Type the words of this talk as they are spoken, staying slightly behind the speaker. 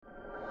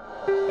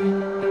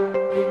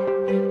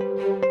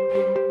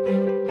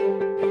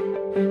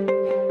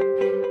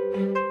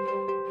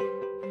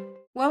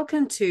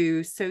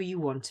to So You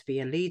Want to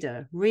Be a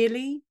Leader,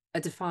 Really? A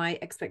Defy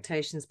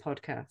Expectations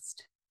podcast.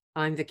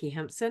 I'm Vicky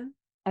Hampson.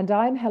 And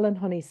I'm Helen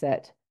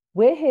Honeysett.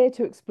 We're here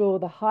to explore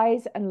the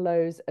highs and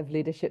lows of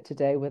leadership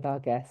today with our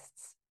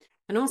guests.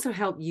 And also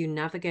help you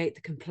navigate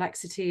the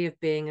complexity of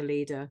being a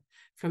leader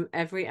from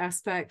every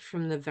aspect,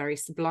 from the very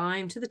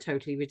sublime to the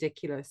totally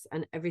ridiculous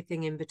and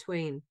everything in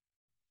between.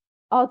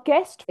 Our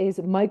guest is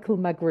Michaell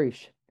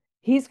Magrutsche.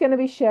 He's going to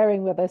be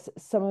sharing with us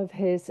some of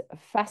his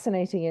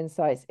fascinating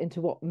insights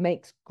into what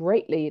makes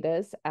great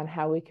leaders and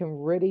how we can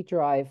really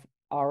drive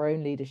our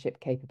own leadership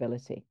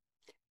capability.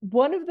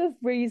 One of the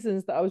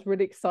reasons that I was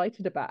really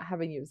excited about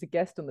having you as a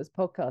guest on this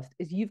podcast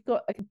is you've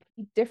got a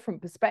completely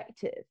different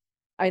perspective.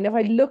 I know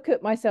if I look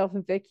at myself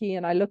and Vicky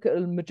and I look at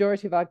a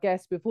majority of our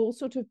guests, we've all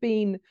sort of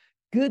been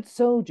good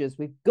soldiers.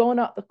 We've gone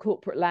up the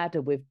corporate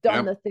ladder. We've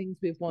done the things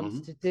we've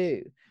wanted to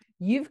do.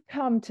 You've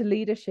come to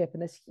leadership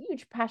and this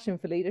huge passion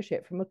for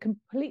leadership from a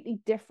completely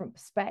different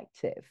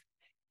perspective.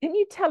 Can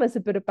you tell us a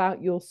bit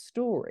about your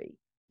story?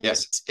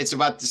 Yes, it's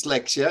about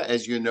dyslexia,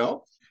 as you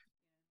know.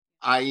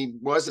 I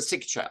was a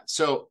sick child,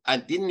 so I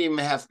didn't even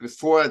have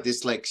before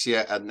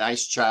dyslexia a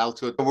nice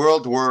childhood. The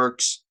world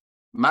works.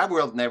 My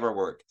world never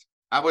worked.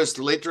 I was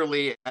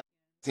literally, I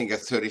think, a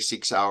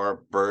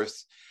 36-hour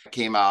birth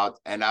came out,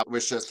 and I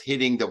was just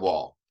hitting the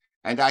wall.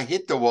 And I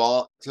hit the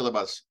wall till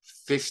about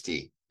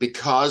 50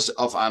 because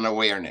of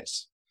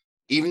unawareness.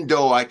 Even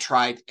though I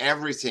tried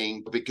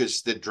everything,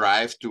 because the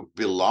drive to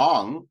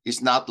belong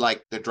is not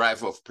like the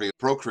drive of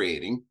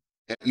procreating.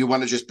 You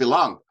want to just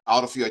belong.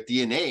 Out of your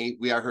DNA,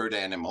 we are herd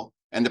animal.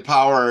 And the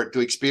power to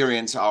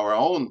experience our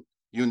own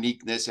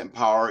uniqueness and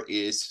power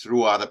is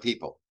through other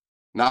people,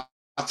 not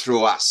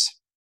through us.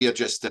 We are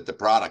just the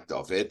product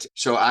of it.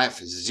 So I have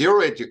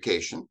zero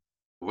education.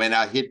 When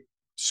I hit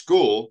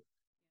school,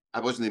 I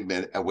wasn't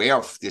even aware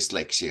of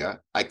dyslexia.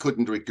 I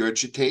couldn't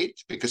regurgitate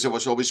because I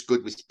was always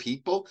good with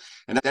people.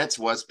 And that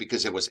was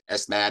because I was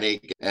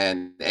asthmatic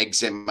and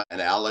eczema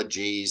and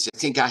allergies. I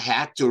think I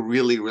had to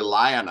really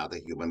rely on other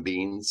human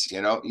beings.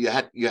 You know, you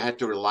had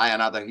to rely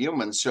on other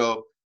humans.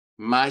 So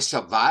my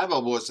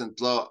survival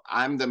wasn't,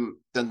 I'm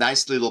the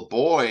nice little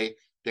boy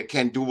that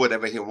can do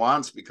whatever he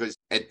wants, because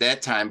at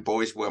that time,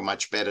 boys were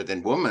much better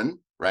than women,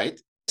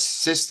 right?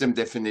 System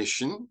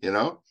definition, you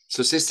know.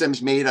 So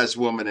systems made us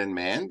woman and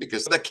man,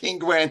 because the king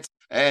went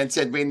and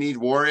said, we need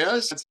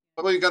warriors.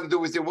 What are you going to do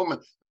with your woman?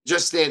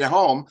 Just stay at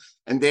home.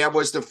 And there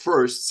was the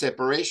first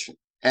separation.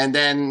 And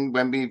then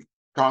when we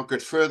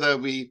conquered further,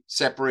 we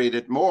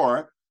separated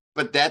more.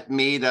 But that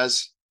made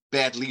us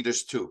bad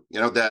leaders too.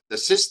 You know, the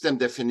system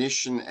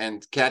definition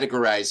and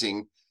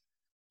categorizing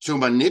to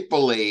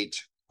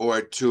manipulate or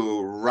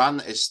to run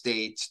a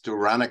state, to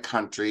run a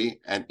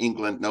country, and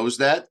England knows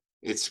that.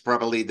 It's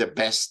probably the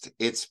best.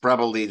 It's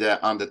probably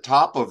on the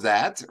top of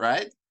that,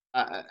 right?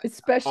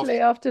 Especially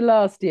after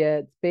last year,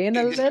 it's been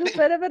a little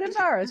bit of an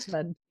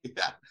embarrassment.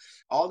 Yeah,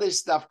 all this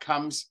stuff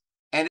comes,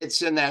 and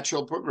it's a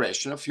natural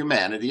progression of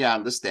humanity. I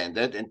understand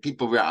that, and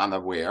people were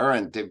unaware,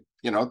 and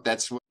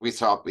that's what we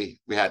thought we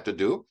had to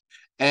do.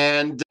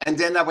 And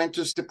then I went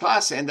to the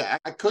class, and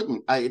I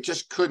couldn't. I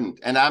just couldn't.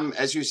 And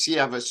as you see,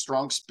 I have a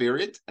strong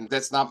spirit, and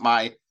that's not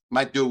my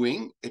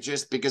doing. It's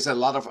just because a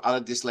lot of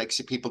other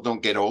dyslexic people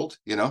don't get old,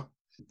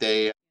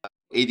 they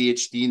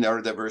ADHD,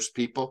 neurodiverse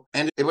people.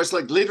 And it was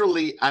like,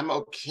 literally, I'm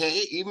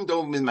okay, even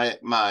though with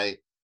my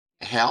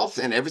health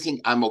and everything,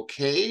 I'm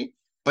okay.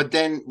 But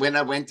then when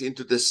I went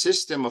into the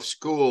system of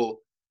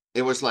school,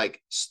 it was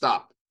like,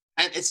 stop.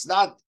 And it's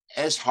not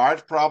as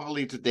hard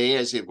probably today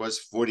as it was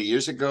 40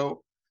 years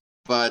ago,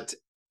 but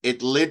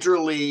it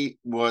literally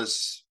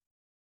was,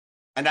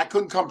 and I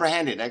couldn't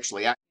comprehend it,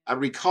 actually. I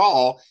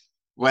recall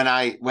when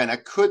I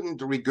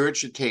couldn't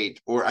regurgitate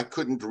or I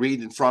couldn't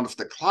read in front of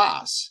the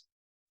class,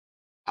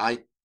 I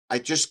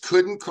just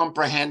couldn't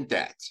comprehend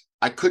that.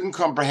 I couldn't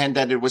comprehend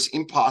that it was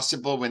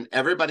impossible when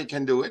everybody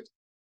can do it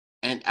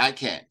and I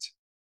can't.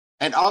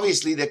 And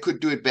obviously they could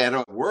do it better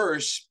or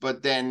worse,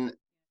 but then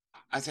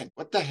I said,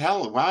 what the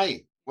hell?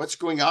 Why? What's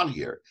going on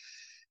here?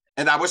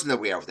 And I wasn't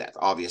aware of that,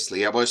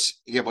 obviously. I was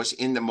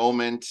in the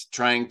moment,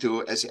 trying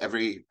to, as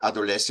every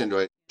adolescent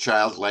or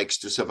child likes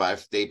to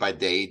survive day by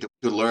day,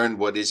 to learn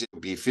what is it to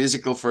be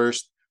physical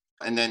first.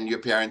 And then your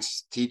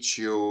parents teach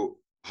you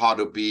how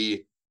to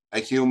be a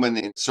human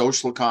in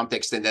social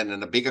context. And then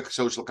in a bigger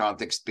social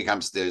context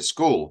becomes the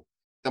school.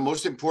 The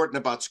most important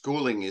about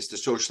schooling is the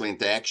social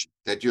interaction,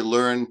 that you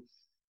learn,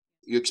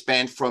 you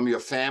expand from your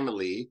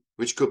family,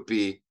 which could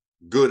be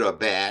good or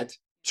bad,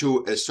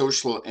 to a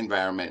social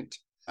environment.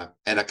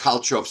 And a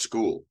culture of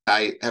school.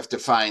 I have to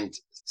find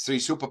 3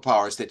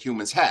 superpowers that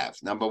humans have.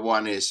 Number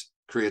 1 is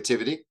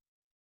creativity.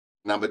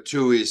 Number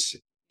 2 is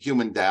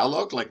human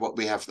dialogue, like what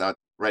we have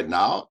right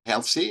now,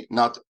 healthy,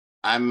 not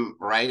I'm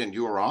right and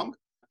you're wrong.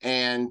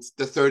 And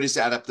the 3rd is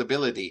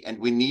adaptability. And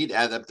we need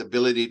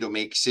adaptability to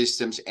make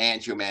systems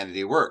and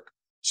humanity work.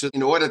 So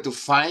in order to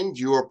find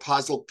your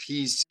puzzle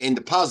piece in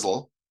the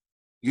puzzle,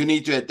 you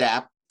need to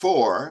adapt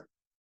 4,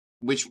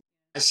 which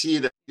I see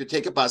that you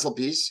take a puzzle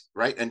piece,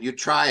 right? And you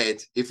try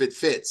it if it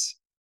fits.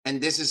 And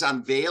this is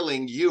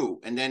unveiling you.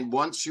 And then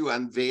once you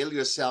unveil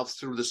yourself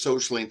through the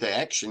social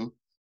interaction,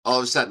 all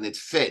of a sudden it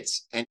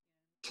fits. And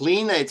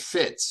cleaner it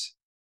fits,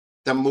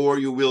 the more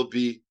you will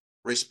be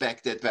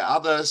respected by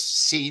others,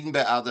 seen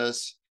by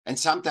others. And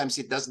sometimes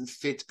it doesn't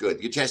fit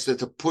good. You just have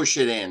to push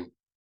it in.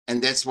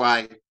 And that's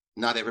why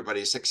not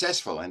everybody is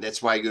successful. And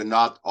that's why you're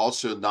not,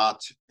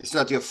 it's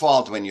not your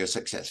fault when you're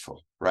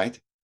successful, right?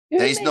 Who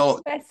makes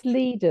the best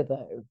leader,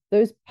 though?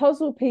 Those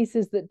puzzle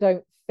pieces that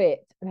don't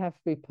fit and have to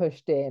be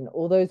pushed in,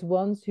 or those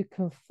ones who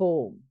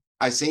conform?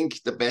 I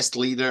think the best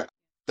leader,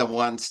 the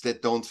ones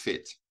that don't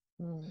fit.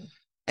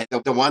 And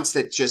the ones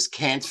that just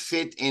can't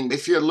fit in.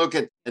 If you look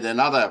at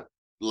another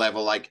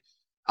level, like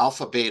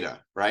alpha beta,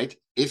 right?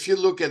 If you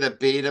look at a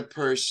beta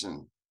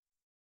person,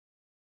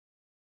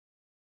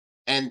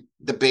 and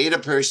the beta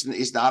person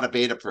is not a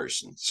beta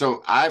person.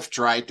 So I've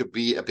tried to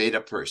be a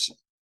beta person,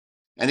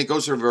 and it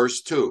goes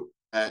reverse too.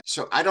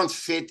 So I don't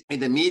fit in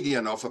the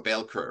median of a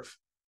bell curve.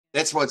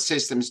 That's what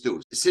systems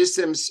do.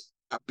 Systems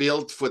are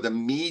built for the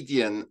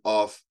median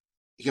of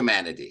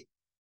humanity.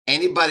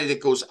 Anybody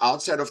that goes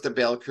outside of the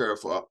bell curve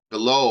or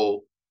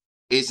below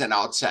is an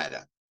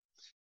outsider.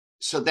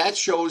 So that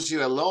shows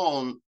you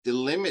alone the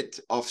limit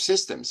of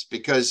systems,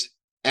 because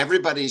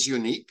everybody is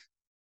unique.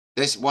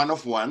 There's one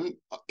of one,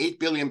 8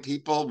 billion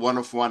people, one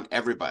of one,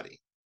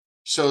 everybody.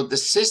 So the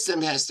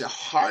system has a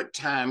hard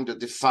time to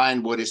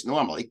define what is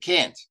normal. It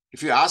can't.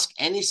 If you ask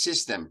any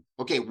system,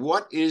 okay,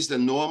 what is the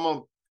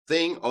normal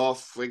thing of,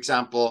 for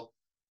example,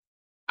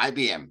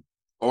 IBM,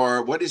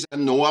 or what is the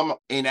norm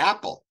in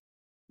Apple?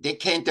 They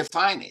can't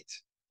define it.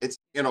 It's,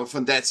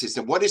 from that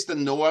system. What is the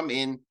norm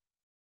in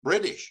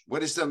British?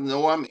 What is the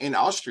norm in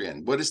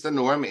Austrian? What is the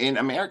norm in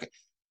America?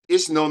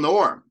 There's no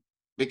norm,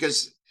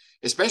 because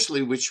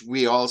especially which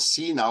we all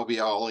see now, we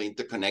are all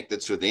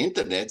interconnected through the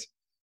internet.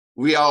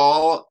 We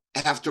all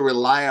have to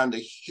rely on the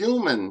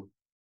human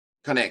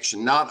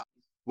connection, not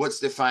what's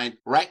defined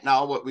right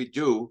now. What we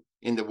do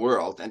in the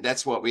world, and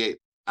that's what we're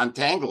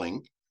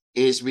untangling,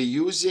 is we're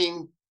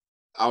using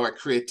our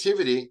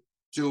creativity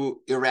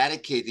to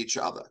eradicate each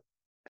other.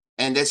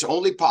 And that's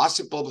only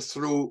possible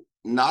through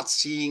not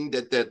seeing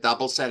that the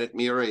double-sided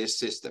mirror is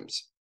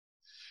systems.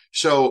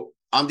 So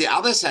on the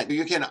other side,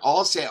 you can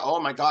all say, oh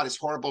my God, it's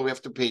horrible, we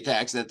have to pay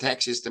tax, and the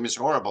tax system is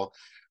horrible.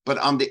 But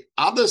on the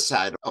other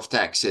side of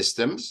tax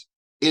systems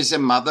is a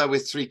mother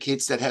with 3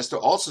 kids that has to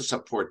also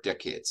support their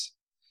kids.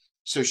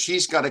 So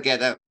she's got to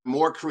get a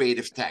more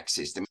creative tax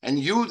system. And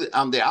you,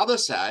 on the other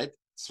side,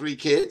 3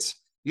 kids,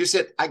 you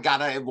said, I got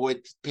to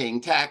avoid paying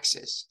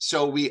taxes.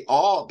 So we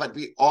all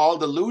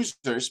the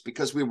losers,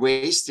 because we're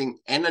wasting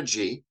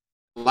energy,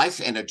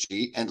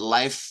 and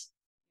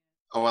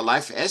our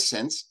life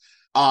essence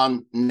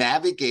on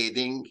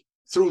navigating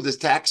through the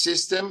tax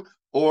system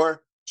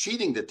or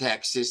cheating the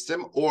tax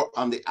system. Or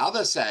on the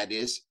other side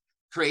is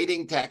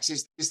creating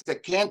taxes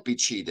that can't be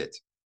cheated.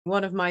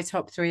 One of my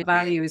top 3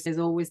 values has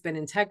always been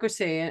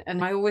integrity.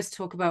 And I always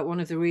talk about one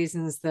of the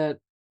reasons that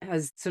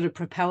has sort of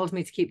propelled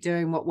me to keep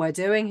doing what we're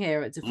doing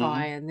here at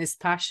Defy, and this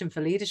passion for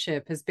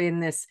leadership has been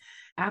this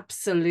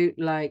absolute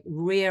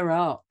rear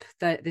up,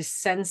 that this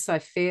sense I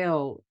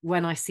feel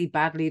when I see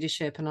bad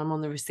leadership and I'm on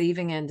the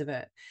receiving end of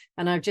it.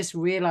 And I've just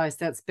realized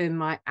that's been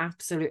my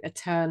absolute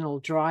eternal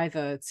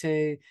driver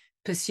to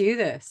pursue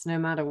this no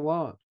matter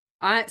what.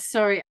 I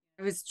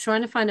was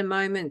trying to find a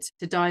moment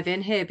to dive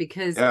in here,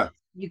 because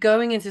you're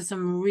going into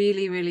some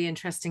really, really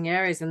interesting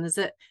areas. And there's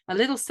a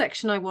little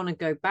section I want to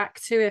go back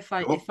to, if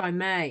I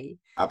may.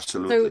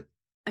 Absolutely. So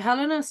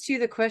Helen asked you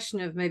the question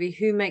of maybe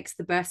who makes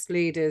the best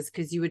leaders,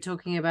 because you were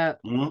talking about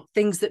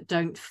things that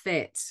don't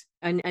fit.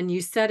 And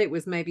you said it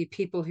was maybe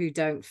people who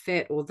don't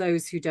fit, or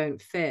those who don't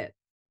fit.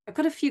 I've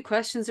got a few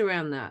questions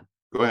around that.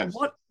 Go ahead.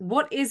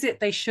 What is it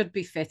they should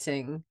be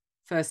fitting,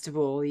 first of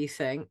all, you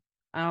think?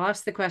 I'll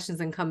ask the questions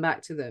and come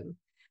back to them.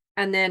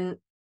 And then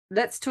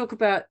let's talk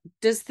about,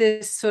 does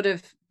this sort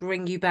of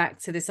bring you back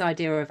to this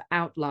idea of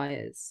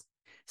outliers?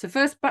 So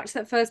first, back to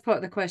that first part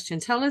of the question,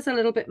 tell us a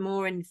little bit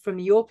more from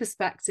your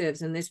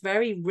perspectives and this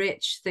very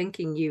rich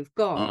thinking you've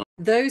got.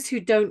 Those who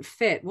don't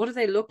fit, what do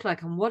they look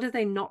like, and what are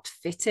they not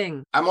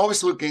fitting? I'm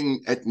always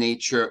looking at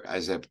nature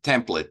as a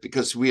template,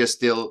 because we are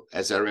still,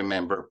 as I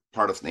remember,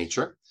 part of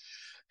nature.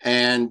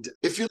 And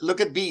if you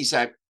look at bees,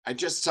 I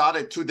just saw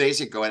it 2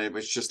 days ago, and it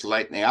was just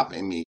lighting up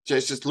in me.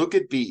 Just look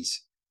at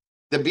bees.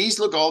 The bees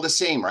look all the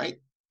same, right?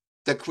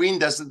 The queen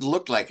doesn't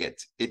look like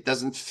it. It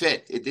doesn't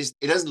fit. It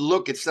doesn't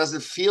look, it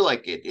doesn't feel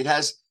like it. It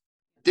has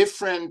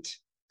different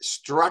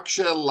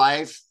structure,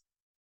 life,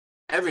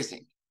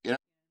 everything.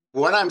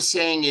 What I'm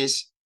saying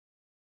is,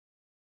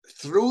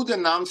 through the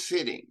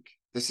non-fitting,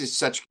 this is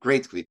such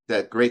great, through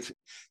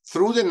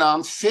the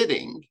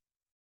non-fitting,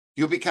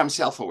 you become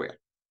self-aware.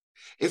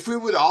 If we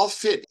would all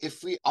fit,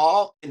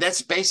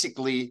 that's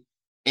basically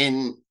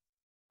in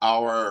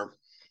our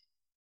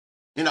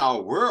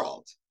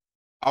world,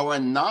 our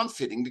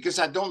non-fitting, because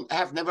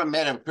have never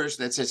met a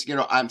person that says,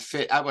 I'm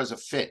fit. I was a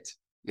fit,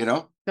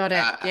 Got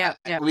it.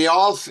 Yeah. We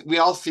all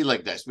feel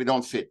like this. We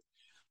don't fit.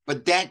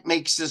 But that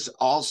makes us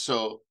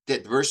also, the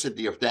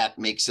adversity of that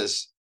makes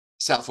us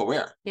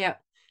self-aware. Yeah.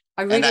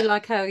 I really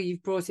like how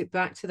you've brought it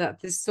back to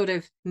that, this sort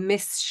of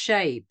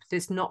misshape,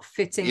 this not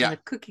fitting in the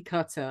cookie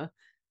cutter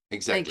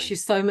makes you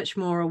so much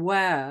more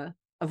aware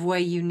of where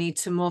you need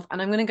to morph.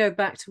 And I'm going to go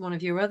back to one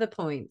of your other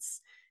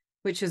points,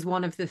 which is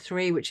one of the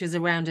three, which is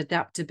around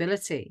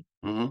adaptability,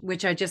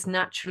 which I just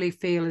naturally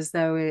feel as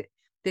though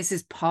this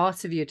is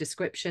part of your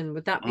description.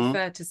 Would that be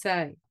fair to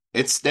say?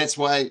 That's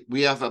why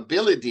we have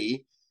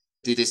ability,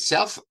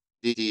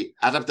 the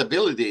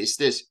adaptability is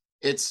this.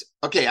 It's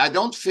okay, I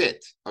don't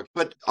fit,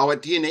 but our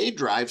DNA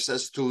drives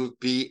us to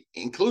be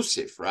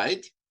inclusive,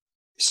 right?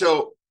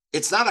 So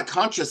it's not a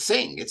conscious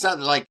thing. It's not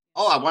like,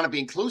 oh, I want to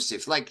be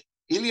inclusive. Like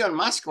Elon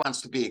Musk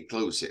wants to be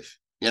inclusive,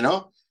 you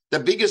know? The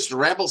biggest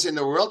rebels in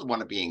the world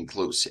want to be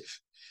inclusive.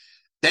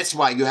 That's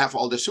why you have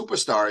all the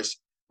superstars.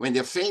 When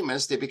they're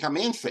famous, they become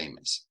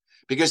infamous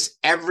because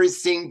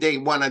everything they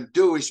want to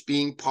do is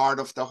being part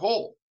of the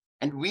whole.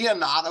 And we are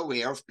not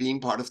aware of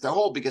being part of the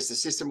whole because the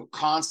system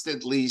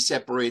constantly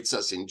separates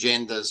us in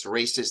genders,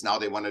 races. Now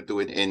they want to do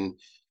it in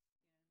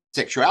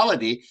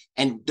sexuality.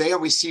 And there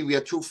we see we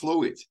are too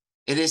fluid.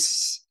 It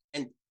is,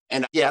 and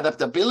the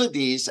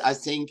adaptabilities, I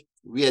think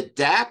we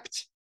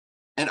adapt.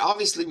 And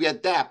obviously we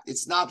adapt.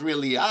 It's not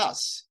really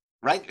us,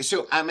 right?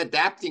 So I'm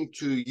adapting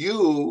to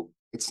you.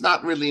 It's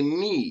not really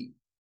me.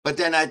 But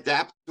then I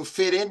adapt to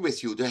fit in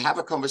with you, to have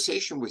a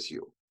conversation with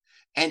you.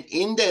 And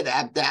in that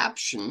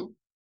adaptation,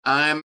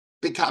 I'm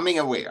becoming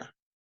aware.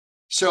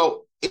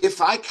 So if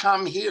I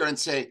come here and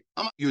say,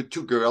 you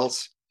two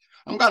girls,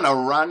 I'm going to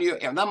run you.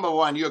 Number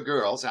one, you're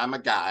girls. I'm a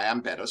guy. I'm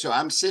better. So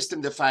I'm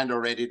system defined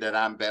already that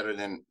I'm better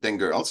than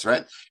girls,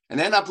 right? And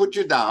then I put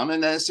you down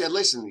and then I say,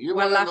 listen, you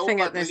want to know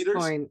about leaders? We're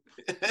laughing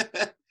at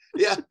this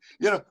point.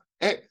 Yeah.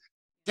 Hey,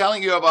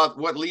 telling you about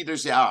what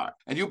leaders are.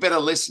 And you better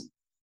listen.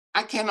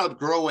 I cannot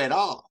grow at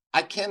all.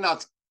 I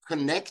cannot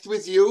connect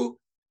with you.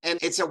 And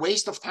it's a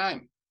waste of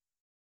time.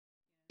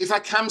 If I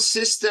come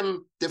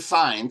system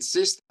defined,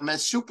 I'm a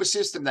super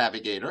system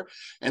navigator,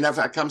 and if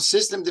I come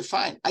system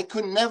defined, I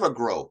could never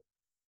grow.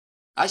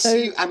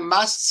 I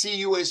must see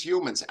you as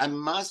humans. I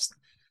must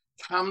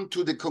come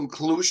to the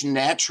conclusion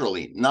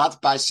naturally,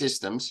 not by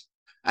systems,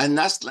 and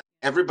that's like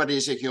everybody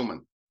is a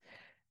human.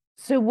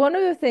 So one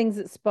of the things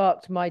that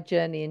sparked my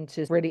journey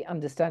into really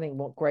understanding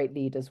what great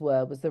leaders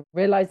were was the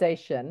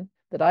realization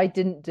that I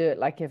didn't do it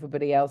like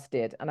everybody else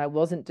did, and I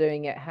wasn't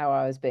doing it how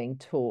I was being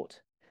taught.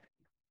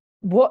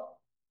 What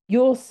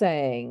you're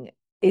saying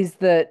is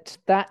that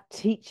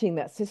teaching,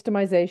 that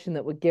systemization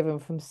that we're given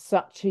from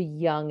such a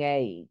young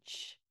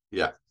age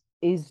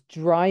is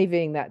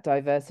driving that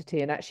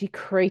diversity and actually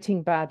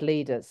creating bad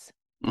leaders.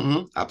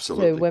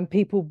 Absolutely. So when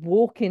people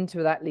walk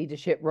into that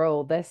leadership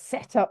role, they're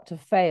set up to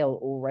fail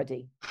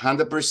already.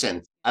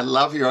 100%. I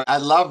love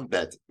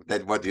that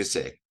what you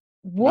say.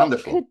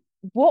 Wonderful.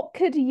 What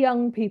could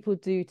young people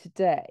do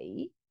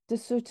today to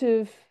sort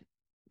of,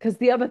 because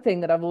the other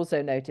thing that I've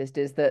also noticed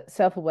is that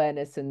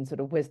self-awareness and sort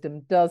of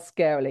wisdom does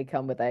scarily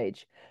come with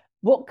age.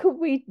 What could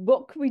we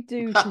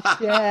do to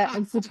share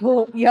and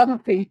support young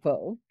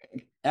people?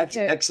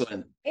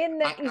 Excellent.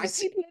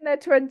 People in their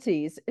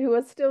 20s who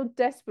are still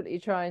desperately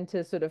trying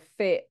to sort of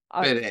fit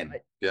in,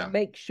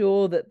 make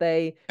sure that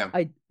they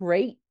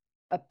create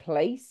a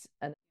place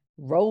and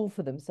role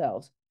for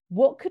themselves.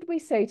 What could we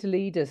say to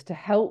leaders to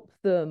help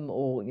them,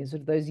 or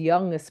sort of those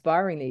young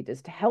aspiring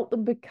leaders, to help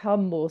them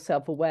become more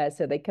self-aware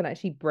so they can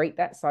actually break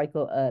that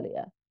cycle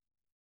earlier?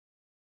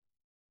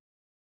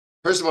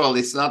 First of all,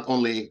 it's not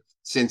only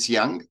since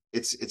young,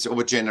 it's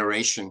over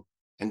generation.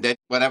 And that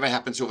whatever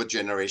happens over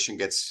generation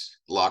gets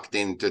locked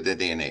into the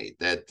DNA.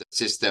 That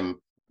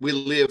system, we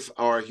live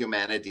our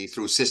humanity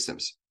through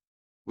systems.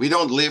 We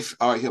don't live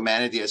our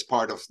humanity as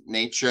part of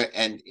nature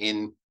and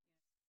in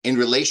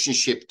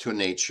relationship to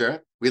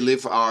nature. We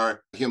live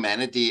our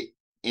humanity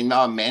in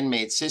our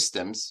man-made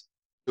systems.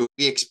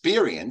 We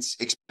experience,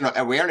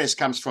 awareness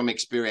comes from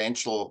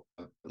experiential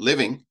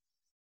living,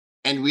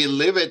 and we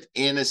live it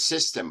in a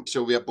system.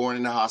 So we are born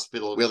in a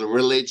hospital, we have a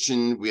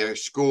religion, we are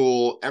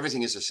school,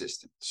 everything is a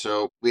system.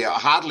 So we are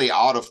hardly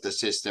out of the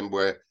system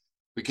where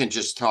we can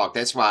just talk.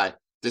 That's why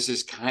this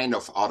is kind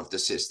of out of the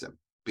system,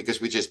 because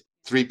we just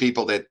three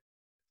people that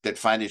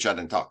find each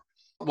other and talk.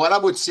 What I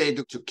would say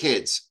to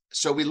kids,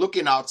 so we're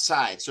looking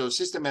outside. So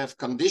system have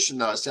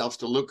conditioned ourselves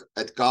to look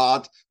at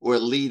God or a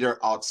leader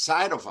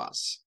outside of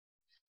us.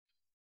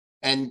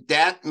 And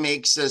that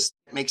makes this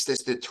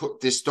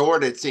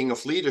distorted thing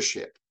of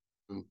leadership.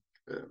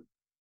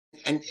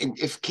 And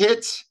if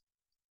kids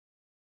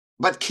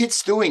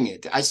doing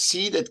it, I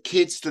see that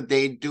kids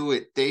today do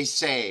it. They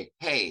say,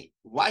 hey,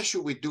 why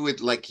should we do it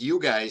like you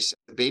guys,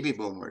 baby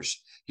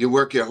boomers? You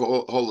work your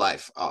whole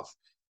life off.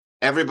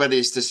 Everybody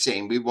is the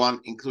same. We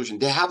want inclusion.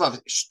 They have a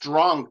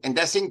strong, and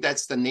I think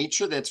that's the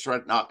nature that's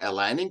right now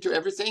aligning to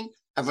everything,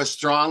 have a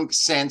strong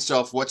sense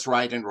of what's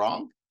right and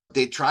wrong.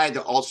 They try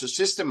to also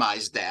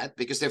systemize that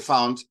because they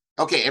found,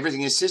 okay,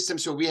 everything is system,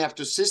 so we have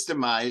to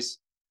systemize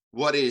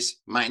what is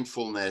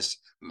mindfulness.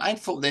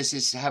 Mindfulness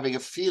is having a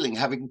feeling,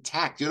 having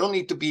tact. You don't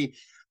need to be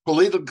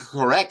politically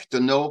correct to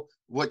know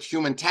what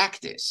human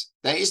tact is.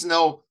 There is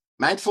no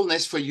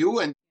mindfulness for you,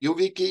 and you,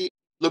 Vicky,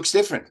 looks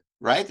different.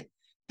 right?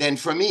 Then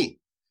for me,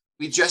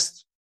 we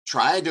just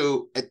try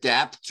to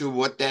adapt to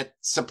what that's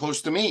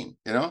supposed to mean,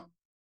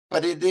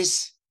 but it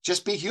is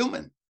just be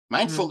human.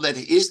 Mindful that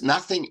is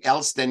nothing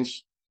else than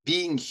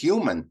being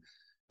human.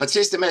 But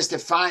system has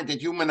defined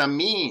that human are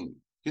mean.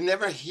 You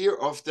never hear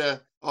of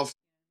the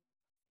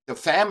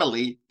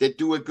family that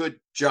do a good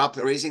job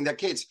raising their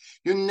kids.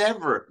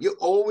 You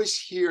always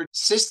hear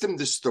system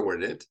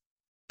distorted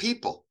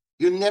people.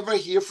 You never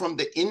hear from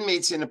the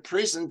inmates in a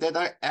prison that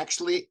are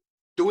actually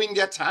doing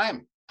their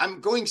time. I'm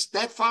going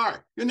that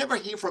far. You never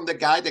hear from the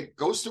guy that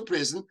goes to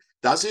prison,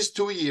 does his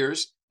 2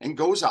 years, and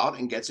goes out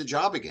and gets a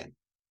job again.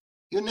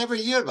 You never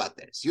hear about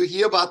this. You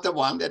hear about the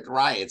one that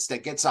riots,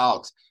 that gets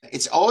out.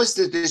 It's always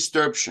the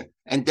disruption.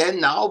 And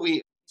then now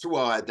through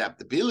our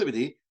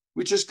adaptability,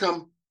 we just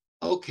come,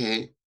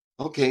 okay,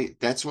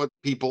 that's what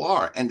people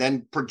are. And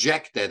then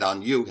project that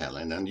on you,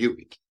 Helen, and you.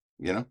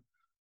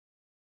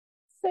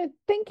 So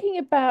thinking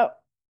about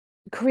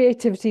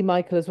creativity,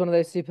 Michael, as one of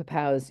those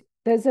superpowers,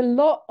 there's a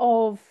lot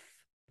of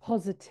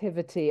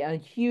positivity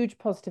and huge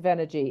positive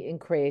energy in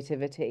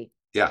creativity.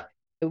 Yeah.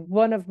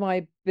 One of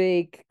my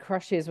big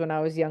crushes when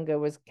I was younger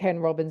was Ken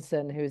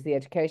Robinson, who was the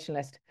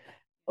educationalist.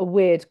 A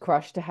weird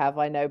crush to have,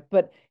 I know,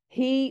 but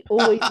he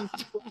always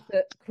thought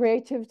that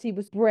creativity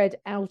was bred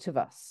out of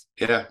us.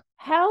 Yeah.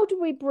 How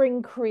do we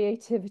bring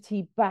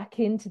creativity back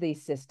into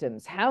these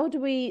systems? How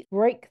do we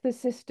break the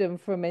system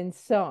from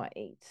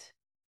inside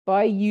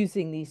by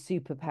using these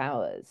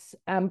superpowers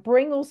and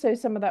bring also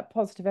some of that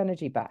positive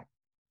energy back?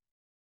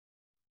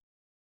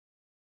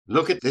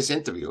 Look at this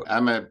interview.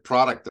 I'm a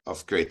product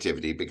of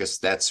creativity because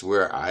that's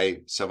where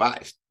I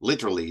survived.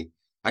 Literally,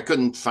 I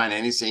couldn't find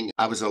anything.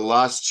 I was a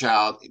lost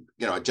child,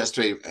 just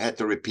had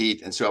to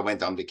repeat. And so I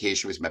went on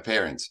vacation with my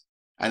parents.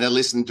 And I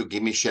listened to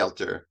Gimme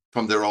Shelter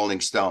from the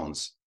Rolling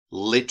Stones.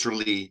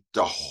 Literally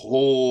the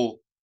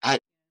whole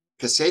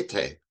cassette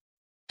tape.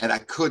 And I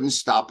couldn't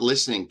stop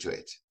listening to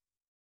it.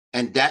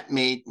 And that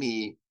made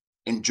me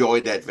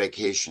enjoy that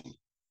vacation.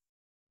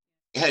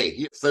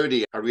 Hey,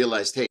 30, I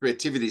realized, hey,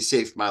 creativity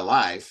saved my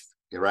life,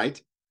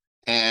 right?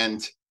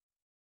 And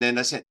then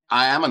I said,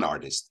 I am an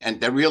artist. And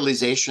the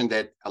realization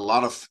that a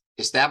lot of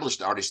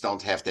established artists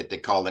don't have, that they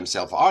call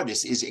themselves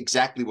artists, is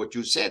exactly what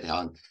you said,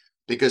 Helen.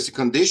 Because the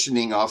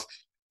conditioning of,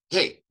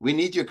 hey, we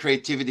need your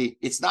creativity.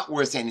 It's not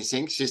worth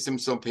anything.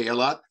 Systems don't pay a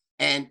lot.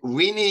 And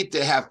we need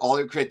to have all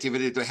your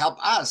creativity to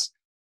help us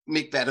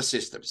make better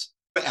systems.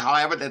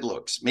 However that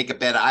looks, make a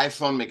better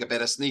iPhone, make a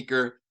better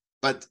sneaker.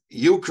 But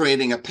you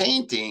creating a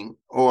painting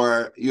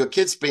or your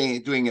kids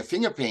doing a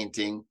finger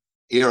painting,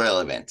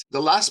 irrelevant.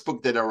 The last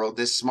book that I wrote,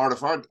 this Smart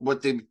of Art,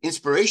 what the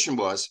inspiration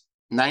was,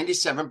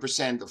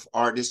 97% of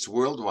artists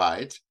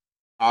worldwide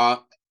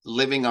are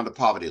living on the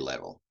poverty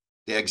level.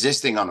 They're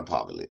existing on the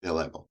poverty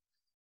level.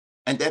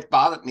 And that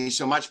bothered me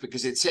so much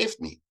because it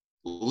saved me.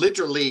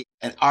 Literally,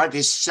 an art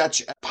is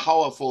such a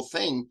powerful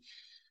thing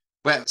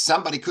where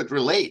somebody could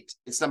relate.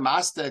 It's the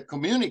master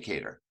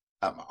communicator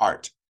of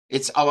art.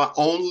 It's our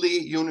only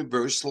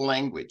universal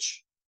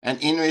language. An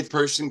Inuit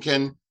person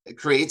can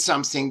create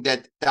something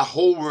that the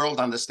whole world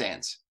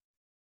understands.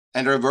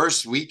 And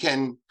reverse, we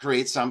can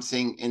create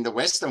something in the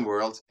Western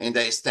world, in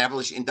the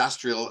established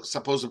industrial,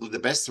 supposedly the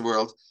best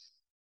world,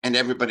 and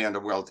everybody in the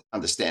world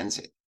understands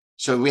it.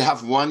 So we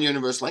have one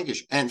universal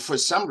language. And for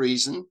some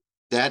reason,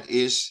 that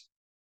is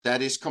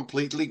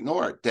completely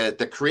ignored.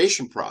 The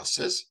creation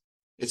process,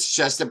 it's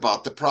just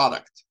about the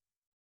product.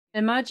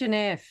 Imagine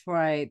if for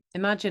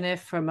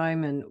a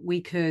moment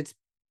we could,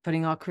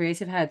 putting our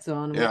creative heads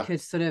on, we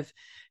could sort of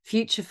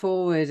future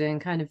forward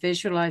and kind of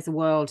visualize a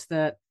world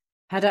that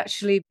had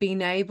actually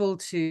been able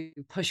to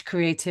push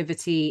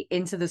creativity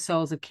into the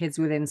souls of kids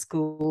within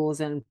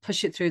schools and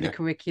push it through the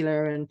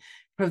curricula and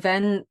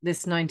prevent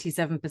this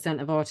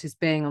 97% of artists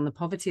being on the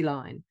poverty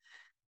line.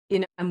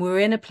 And we're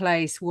in a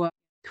place where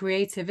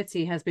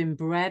creativity has been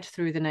bred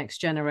through the next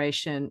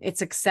generation.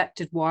 It's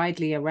accepted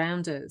widely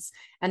around us,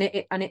 and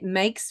it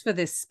makes for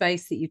this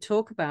space that you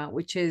talk about,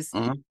 which is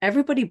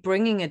everybody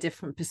bringing a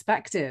different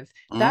perspective.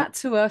 That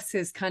to us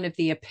is kind of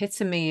the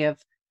epitome of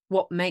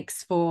what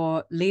makes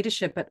for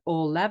leadership at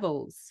all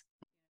levels.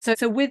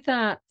 So with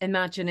that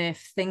imagine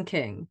if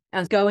thinking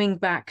and going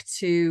back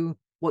to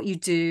what you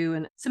do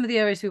and some of the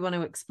areas we want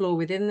to explore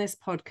within this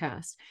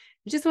podcast,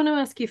 I just want to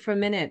ask you for a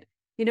minute,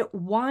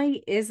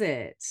 why is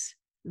it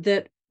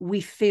that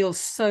we feel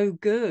so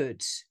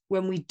good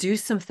when we do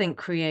something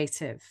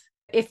creative?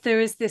 If there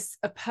is this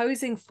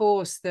opposing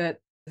force that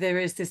there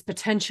is this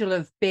potential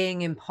of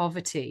being in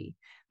poverty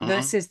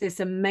versus this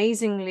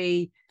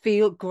amazingly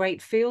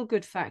great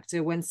feel-good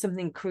factor when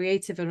something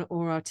creative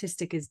or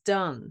artistic is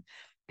done,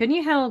 can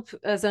you help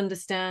us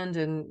understand,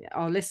 and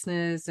our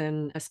listeners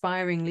and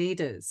aspiring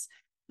leaders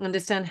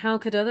understand, how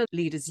could other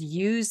leaders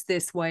use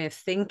this way of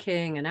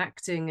thinking and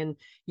acting and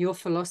your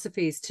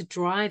philosophies to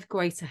drive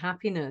greater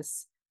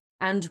happiness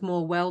and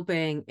more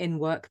well-being in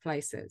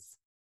workplaces?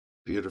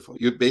 Beautiful.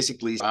 You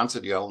basically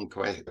answered your own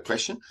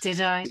question. Did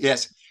I?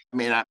 Yes. I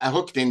mean, I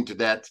hooked into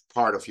that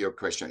part of your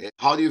question.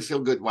 How do you feel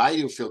good? Why do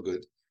you feel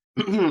good?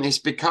 It's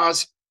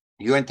because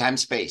you're in time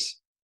space.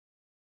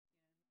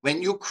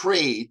 when you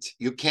create,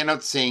 you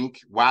cannot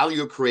think while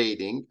you're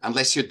creating,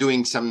 unless you're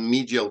doing some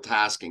medial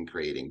task in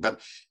creating.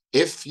 But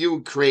if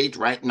you create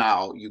right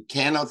now, you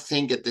cannot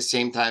think at the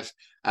same time,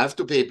 I have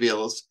to pay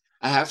bills,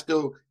 I have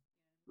to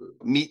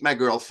meet my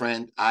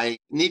girlfriend, I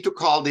need to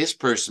call this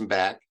person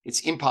back.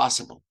 It's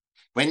impossible.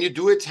 When you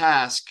do a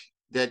task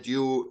that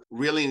you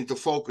really need to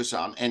focus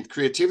on, and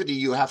creativity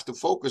you have to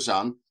focus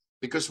on,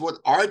 because what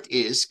art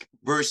is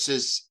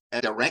versus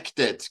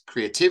directed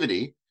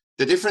creativity,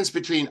 the difference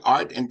between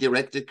art and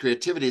directed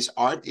creativity is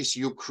art is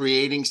you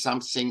creating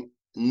something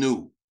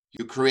new.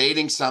 You're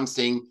creating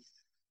something,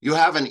 you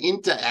have an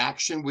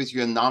interaction with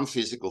your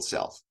non-physical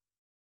self.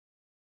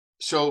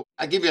 So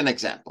I'll give you an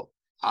example.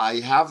 I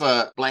have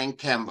a blank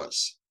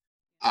canvas.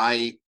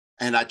 I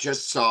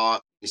just saw,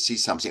 you see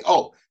something.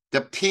 Oh,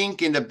 the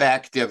pink in the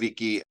back there,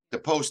 Vicky, the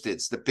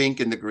Post-its, the pink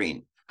and the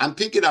green. I'm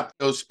picking up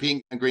those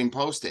pink and green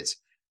Post-its.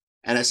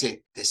 And I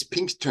say, this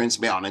pink turns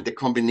me on. And the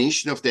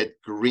combination of that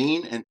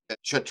green and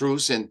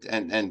chartreuse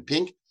and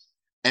pink.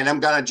 And I'm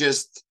going to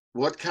just,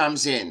 what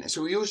comes in?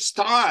 So you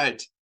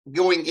start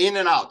going in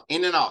and out,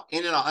 in and out,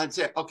 in and out. And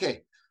say,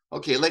 okay,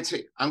 let's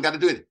see. I'm going to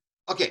do it.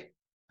 Okay,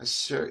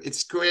 it's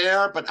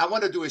square, but I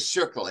want to do a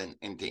circle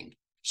in thing.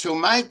 So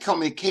my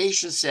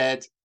communication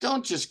said,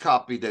 don't just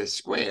copy the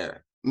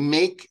square.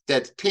 Make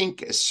that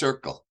pink a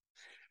circle.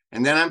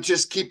 And then I'm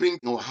just keeping,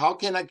 how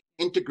can I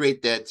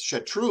integrate that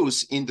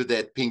chartreuse into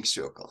that pink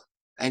circle?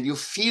 And you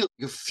feel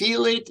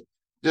it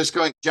just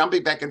going,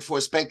 jumping back and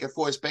forth, back and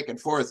forth, back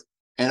and forth.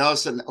 And all of a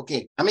sudden,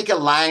 okay, I make a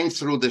line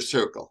through the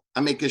circle.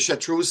 I make a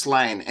chartreuse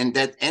line. And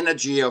that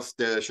energy of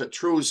the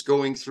chartreuse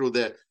going through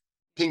the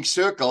pink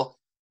circle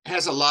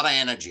has a lot of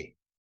energy.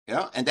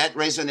 And that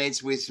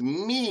resonates with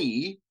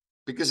me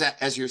because,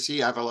 as you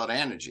see, I have a lot of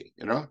energy,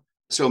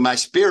 So my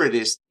spirit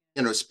is,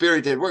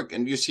 spirit at work.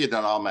 And you see it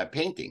on all my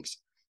paintings.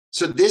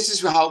 So this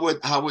is how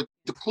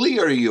the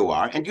clearer you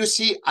are. And you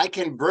see, I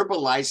can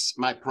verbalize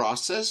my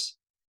process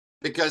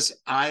because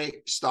I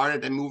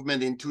started a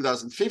movement in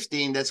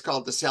 2015 that's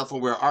called the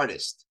self-aware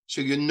artist.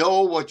 So you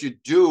know what you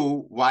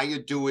do, why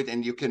you do it,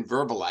 and you can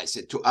verbalize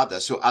it to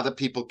others so other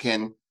people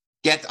can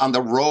get on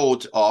the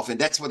road of, and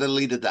that's what a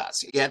leader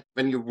does. Yet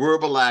when you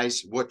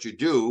verbalize what you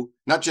do,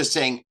 not just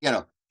saying,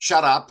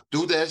 shut up,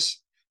 do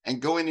this,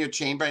 and go in your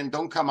chamber and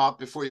don't come out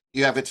before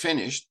you have it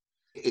finished.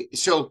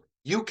 So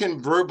you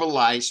can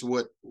verbalize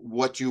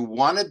what you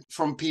wanted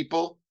from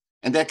people,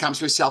 and that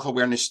comes with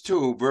self-awareness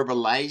too.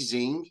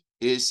 Verbalizing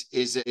is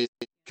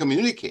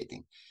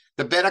communicating.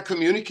 The better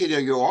communicator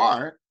you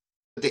are,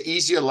 the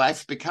easier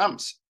life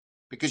becomes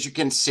because you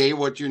can say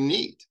what you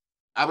need.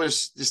 I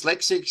was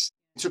dyslexic,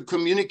 so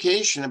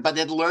communication, but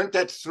I learned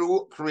that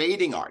through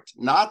creating art,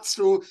 not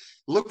through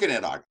looking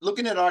at art.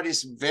 Looking at art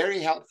is very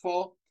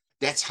helpful.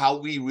 That's how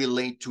we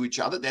relate to each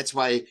other. That's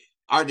why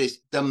art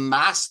is the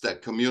master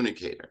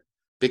communicator,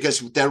 because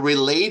they're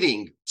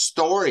relating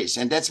stories.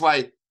 And that's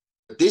why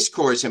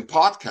discourse and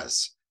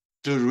podcasts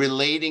to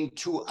relating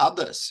to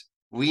others.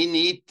 We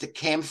need the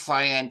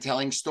campfire and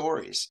telling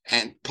stories.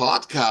 And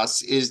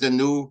podcasts is the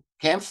new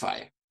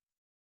campfire.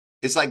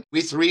 It's like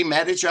we three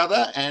met each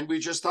other and we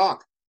just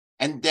talk.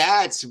 And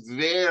that's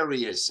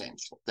very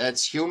essential.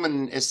 That's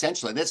human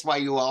essential. And that's why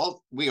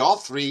we all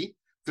three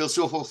feel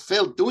so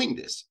fulfilled doing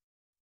this.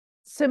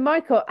 So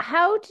Michaell,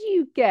 how do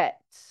you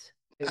get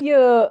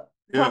your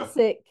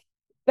classic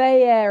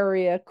Bay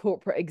Area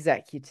corporate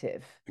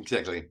executive?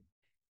 Exactly.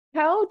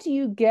 How do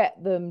you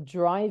get them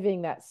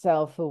driving that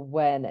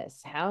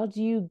self-awareness? How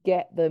do you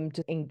get them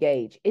to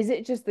engage? Is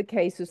it just the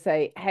case of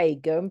say, hey,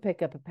 go and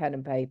pick up a pen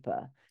and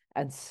paper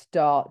and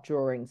start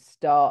drawing,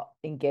 start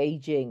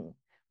engaging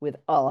with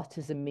art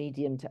as a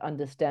medium to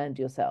understand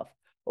yourself?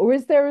 Or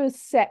is there a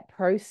set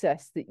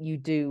process that you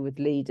do with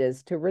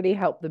leaders to really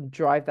help them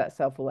drive that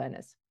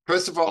self-awareness?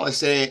 First of all, I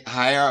say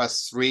hire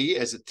us three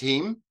as a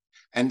team.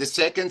 And the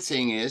second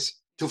thing is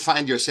to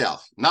find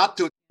yourself, not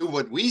to do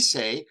what we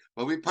say,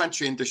 but we punch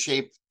you into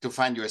shape to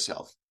find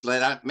yourself.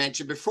 Like I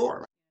mentioned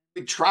before,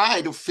 we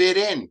try to fit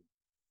in.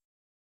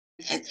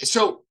 And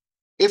so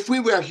if we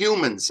were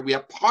humans, we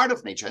are part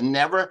of nature.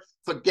 Never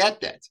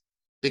forget that,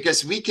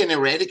 because we can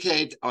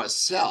eradicate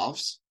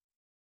ourselves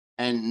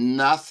and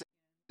nothing.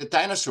 The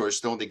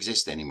dinosaurs don't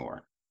exist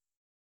anymore.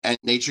 And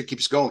nature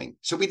keeps going.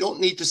 So we don't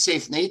need to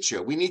save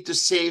nature. We need to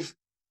save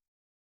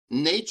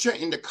nature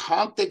in the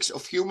context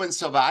of human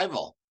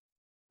survival.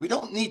 We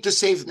don't need to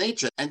save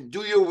nature. And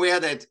do you aware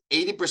that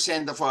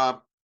 80% of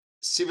our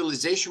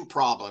civilization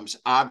problems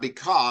are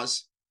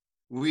because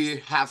we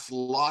have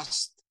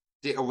lost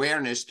the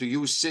awareness to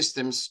use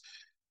systems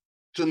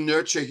to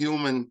nurture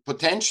human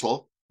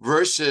potential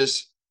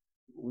versus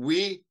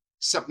we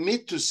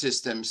submit to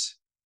systems.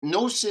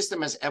 No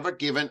system has ever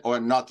given, or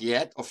not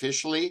yet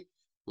officially,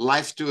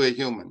 life to a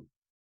human.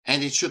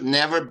 And it should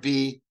never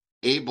be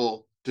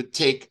able to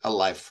take a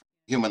life,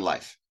 human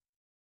life,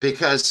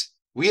 because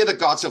we are the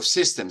gods of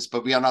systems,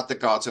 but we are not the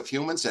gods of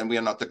humans, and we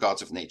are not the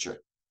gods of nature.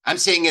 I'm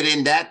saying it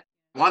in that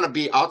I want to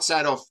be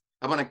outside of,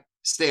 I want to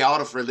stay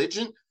out of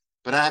religion,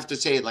 but I have to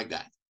say it like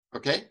that.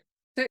 Okay.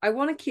 So I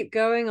want to keep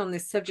going on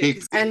this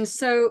subject. And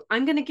so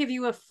I'm going to give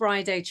you a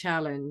Friday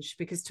challenge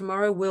because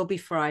tomorrow will be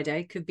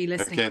Friday, could be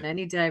listening on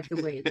any day of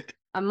the week.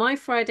 And my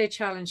Friday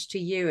challenge to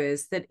you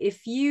is that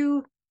if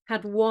you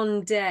had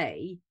one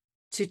day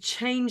to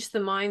change the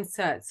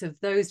mindsets of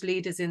those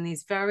leaders in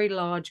these very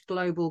large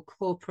global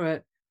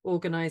corporate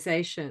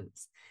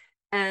organizations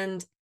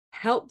and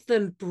help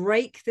them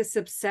break this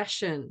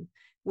obsession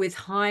with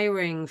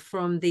hiring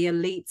from the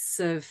elites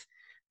of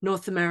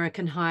North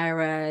American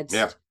higher ed,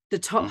 the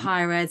top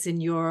higher eds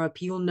in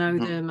Europe, you'll know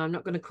them. I'm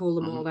not going to call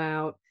them all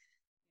out.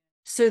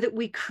 So that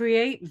we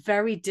create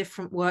very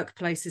different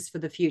workplaces for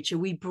the future.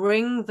 We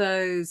bring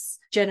those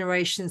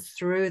generations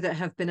through that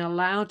have been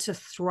allowed to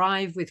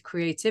thrive with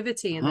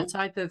creativity and the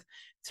type of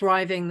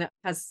thriving that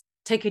has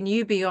taken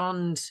you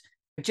beyond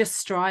just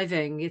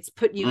striving. It's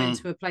put you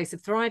into a place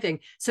of thriving.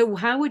 So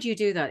how would you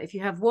do that? If you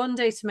have one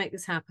day to make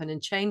this happen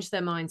and change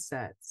their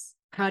mindsets,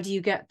 how do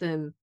you get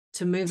them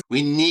to move?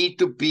 We need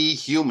to be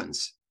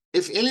humans.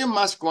 If Elon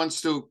Musk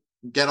wants to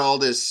get all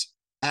this,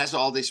 has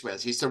all this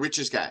wealth, he's the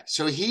richest guy.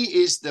 So he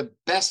is the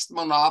best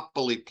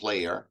monopoly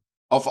player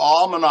of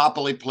all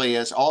monopoly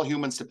players, all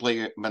humans to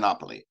play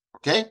monopoly.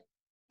 Okay?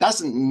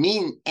 Doesn't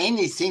mean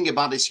anything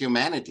about his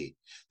humanity.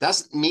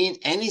 Doesn't mean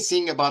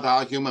anything about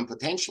our human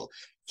potential.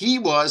 He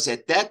was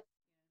at that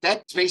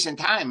space and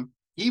time,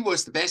 he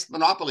was the best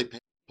monopoly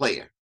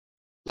player.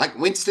 Like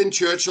Winston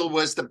Churchill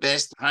was the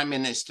best prime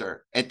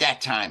minister at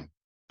that time.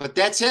 But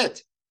that's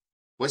it.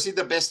 Was he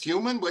the best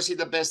human? Was he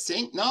the best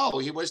thing? No,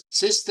 he was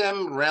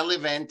system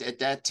relevant at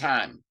that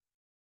time.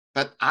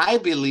 But I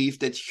believe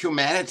that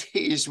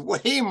humanity is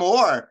way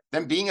more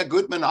than being a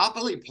good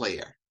monopoly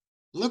player.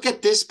 Look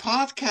at this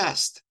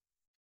podcast.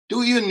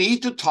 Do you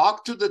need to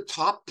talk to the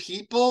top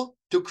people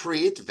to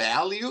create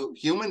value,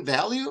 human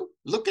value?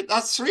 Look at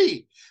us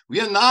three.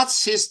 We are not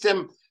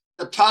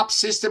the top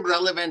system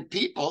relevant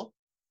people,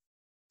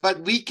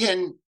 but we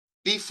can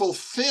be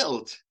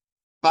fulfilled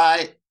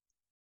by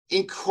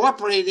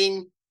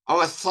incorporating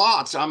our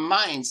thoughts, our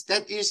minds.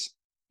 That is,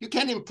 you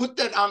can input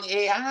that on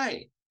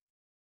AI.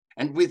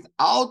 And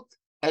without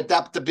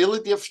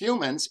adaptability of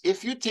humans,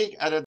 if you take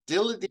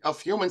adaptability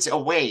of humans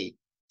away,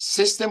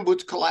 system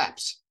would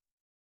collapse.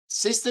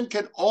 System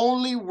can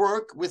only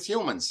work with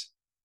humans.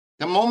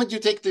 The moment you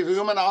take the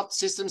human out,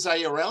 systems are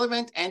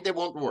irrelevant and they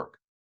won't work.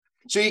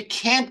 So you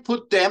can't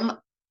put them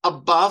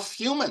above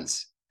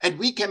humans. And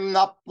we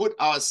cannot put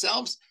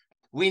ourselves.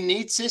 We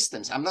need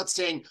systems. I'm not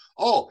saying,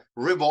 oh,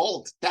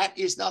 revolt. That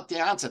is not the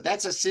answer.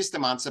 That's a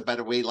system answer, by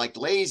the way, like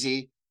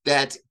lazy,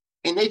 that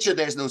in nature,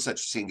 there's no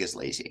such thing as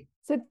lazy.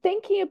 So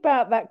thinking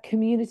about that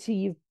community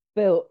you've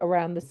built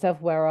around the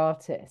self-aware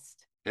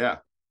artist. Yeah.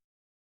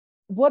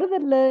 What are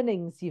the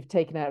learnings you've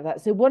taken out of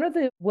that? So one of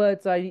the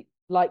words I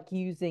like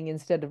using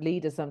instead of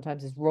leader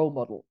sometimes is role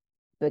model,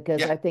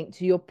 because I think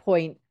to your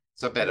point.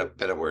 It's a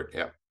better word.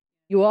 Yeah.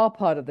 You are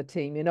part of the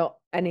team. You're not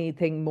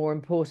anything more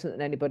important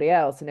than anybody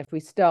else. And if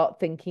we start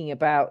thinking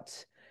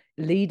about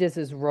leaders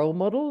as role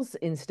models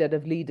instead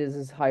of leaders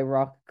as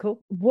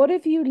hierarchical, what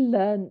have you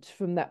learned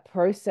from that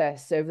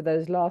process over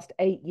those last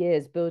 8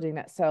 years building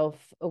that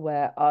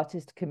self-aware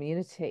artist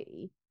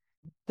community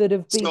that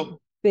have been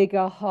big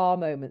aha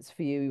moments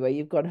for you where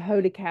you've gone,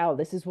 holy cow,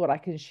 this is what I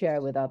can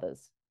share with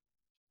others?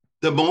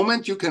 The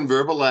moment you can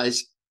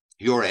verbalize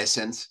your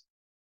essence,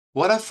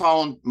 what I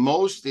found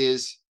most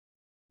is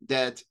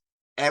that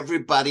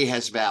everybody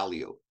has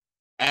value.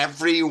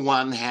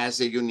 Everyone has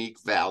a unique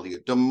value.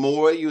 The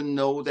more you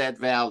know that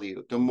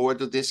value, the more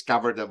to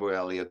discover the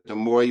value, the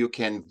more you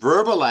can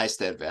verbalize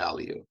that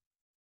value,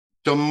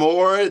 the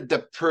more the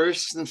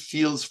person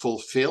feels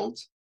fulfilled,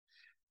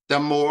 the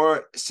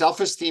more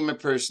self-esteem a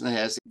person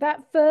has.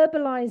 That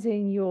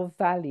verbalizing your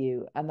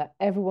value and that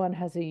everyone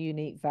has a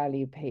unique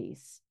value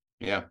piece.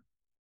 Yeah.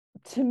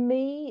 To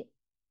me,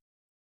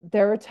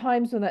 there are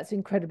times when that's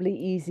incredibly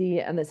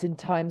easy and there's in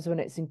times when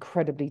it's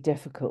incredibly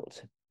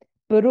difficult.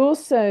 But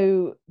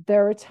also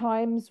there are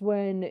times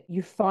when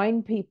you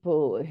find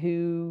people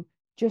who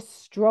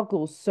just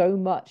struggle so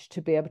much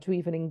to be able to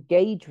even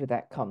engage with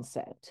that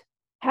concept.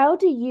 How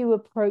do you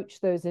approach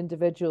those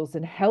individuals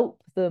and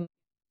help them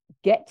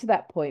get to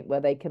that point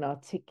where they can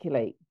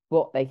articulate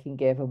what they can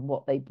give and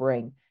what they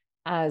bring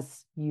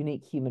as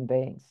unique human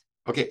beings?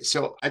 Okay,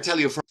 so I tell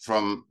you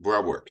from where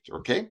I worked,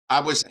 okay? I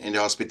was in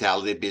the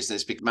hospitality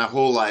business my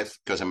whole life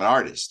because I'm an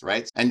artist,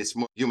 right? And it's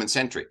more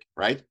human-centric,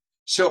 right?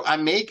 So I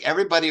make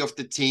everybody of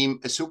the team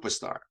a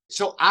superstar.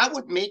 So I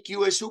would make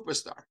you a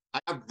superstar.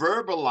 I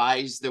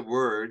verbalize the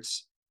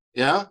words,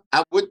 yeah?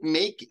 I would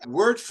make a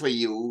word for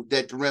you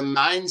that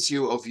reminds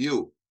you of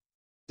you.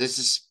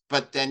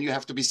 But then you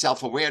have to be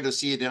self-aware to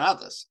see it in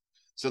others.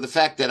 So the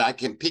fact that I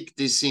can pick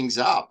these things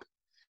up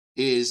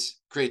is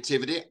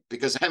creativity,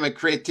 because I'm a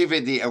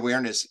creativity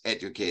awareness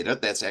educator.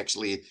 That's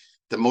actually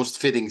the most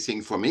fitting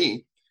thing for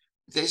me.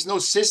 There's no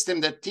system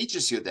that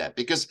teaches you that,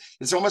 because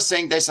it's almost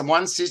saying there's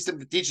one system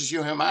that teaches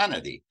you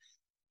humanity.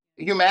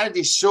 Humanity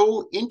is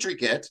so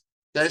intricate,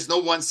 there's no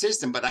one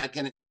system, but I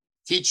can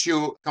teach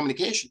you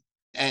communication.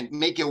 and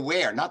make you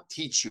aware, not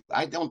teach you.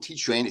 I don't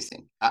teach you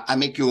anything. I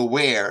make you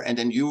aware, and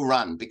then you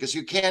run, because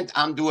you can't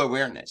undo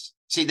awareness.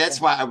 See,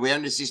 that's why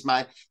awareness is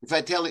if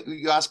I tell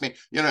you ask me,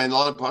 in a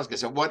lot of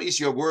podcasts, what is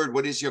your word?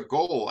 What is your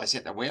goal? I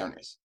said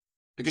awareness,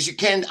 because you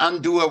can't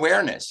undo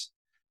awareness.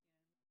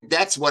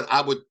 That's what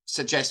I would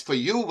suggest for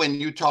you when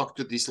you talk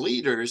to these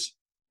leaders.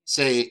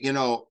 Say,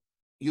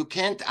 you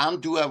can't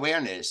undo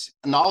awareness.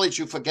 Knowledge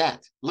you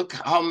forget. Look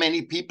how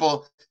many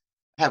people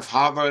have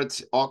Harvard,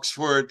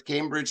 Oxford,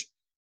 Cambridge.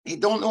 They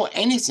don't know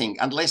anything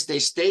unless they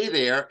stay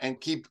there and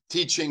keep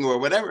teaching or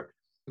whatever.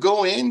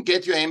 Go in,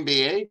 get your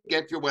MBA,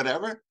 get your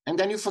whatever, and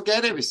then you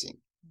forget everything.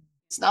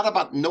 It's not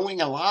about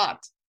knowing a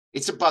lot.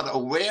 It's about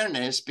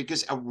awareness,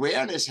 because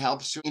awareness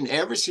helps you in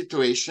every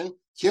situation.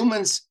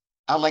 Humans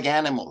are like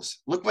animals.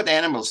 Look what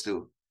animals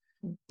do.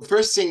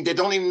 First thing, they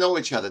don't even know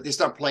each other. They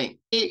start playing.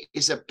 Play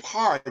is a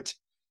part,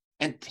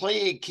 and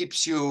play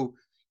keeps you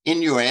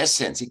in your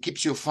essence. It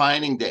keeps you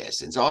finding the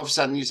essence. All of a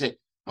sudden you say,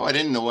 oh, I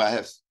didn't know I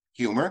have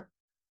humor.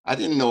 I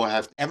didn't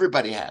know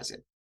everybody has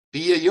it.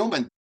 Be a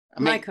human.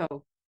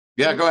 Michaell.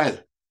 Yeah, go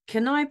ahead.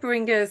 Can I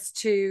bring us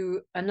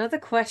to another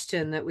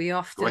question that we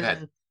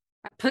often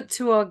put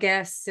to our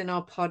guests in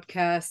our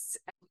podcasts?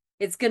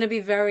 It's going to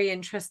be very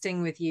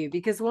interesting with you,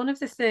 because one of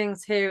the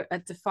things here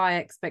at Defy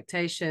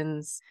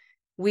Expectations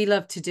we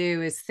love to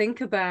do is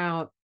think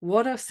about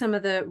what are some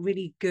of the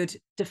really good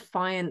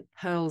defiant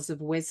pearls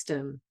of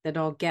wisdom that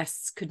our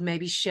guests could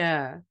maybe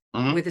share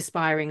with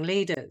aspiring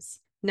leaders.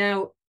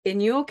 Now, in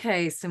your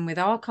case and with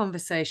our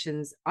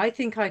conversations, I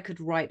think I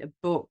could write a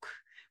book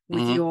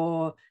with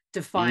your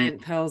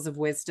defiant pearls of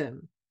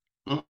wisdom.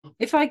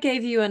 If I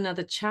gave you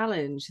another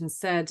challenge and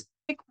said,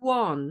 pick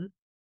one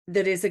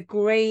that is a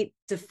great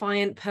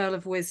defiant pearl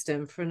of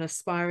wisdom for an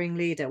aspiring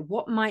leader,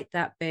 what might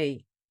that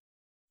be?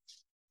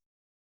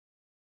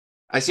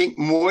 I think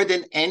more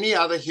than any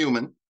other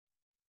human,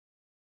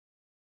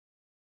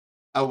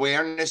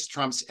 awareness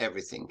trumps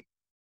everything.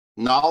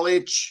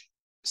 Knowledge,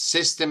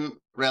 system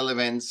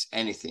relevance,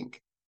 anything.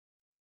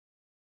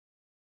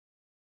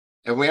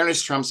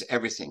 Awareness trumps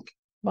everything.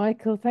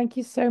 Michaell, thank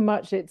you so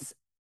much. It's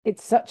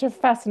such a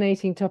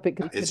fascinating topic.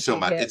 It's so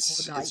much.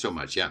 It's so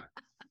much, yeah.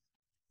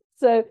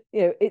 So,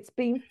 it's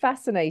been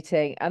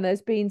fascinating. And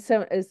there's been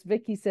as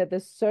Vicky said,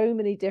 there's so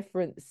many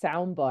different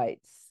sound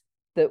bites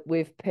that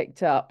we've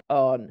picked up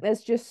on.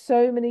 There's just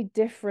so many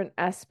different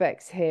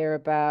aspects here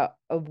about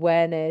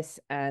awareness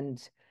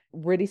and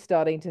really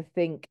starting to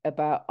think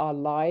about our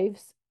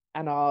lives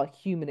and our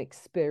human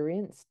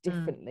experience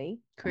differently.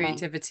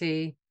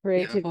 Creativity,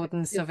 the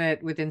importance of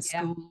it within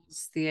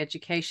schools, the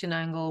education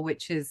angle,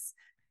 which is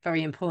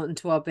very important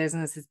to our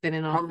business, has been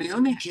in our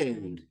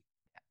communicating.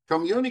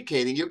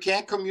 You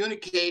can't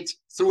communicate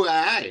through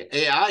AI.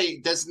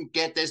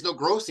 There's no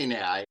growth in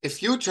AI.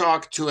 If you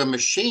talk to a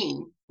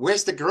machine,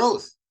 where's the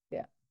growth?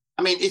 Yeah.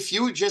 I mean, if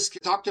you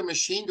just talk to a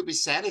machine to be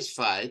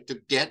satisfied, to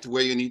get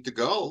where you need to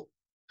go,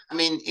 I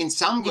mean, in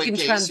some way, you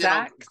can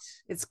transact.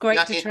 It's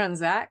great to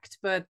transact,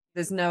 but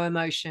there's no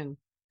emotion.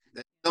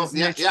 There's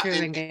no true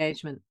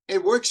engagement.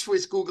 It works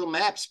with Google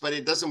Maps, but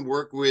it doesn't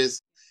work with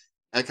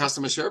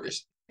customer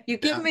service. You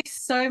give me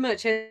so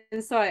much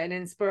insight and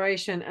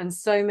inspiration, and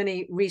so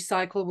many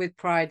recycle with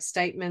pride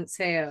statements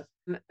here.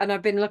 And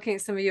I've been looking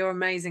at some of your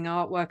amazing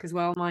artwork as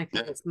well,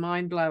 Michaell. It's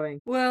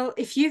mind-blowing. Well,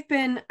 if you've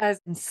been as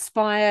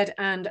inspired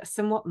and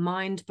somewhat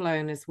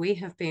mind-blown as we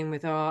have been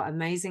with our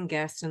amazing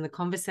guests and the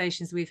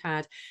conversations we've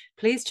had,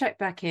 please check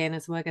back in,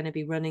 as we're going to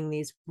be running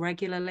these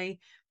regularly.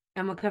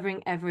 And we're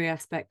covering every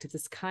aspect of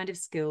this kind of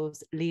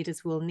skills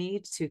leaders will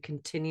need to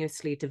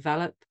continuously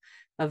develop,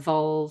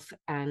 evolve,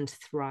 and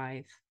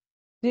thrive.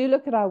 Do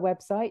look at our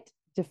website,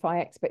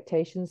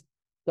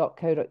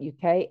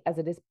 defyexpectations.co.uk, as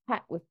it is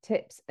packed with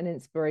tips and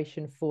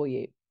inspiration for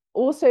you.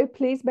 Also,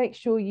 please make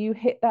sure you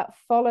hit that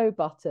follow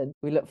button.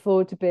 We look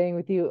forward to being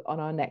with you on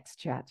our next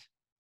chat.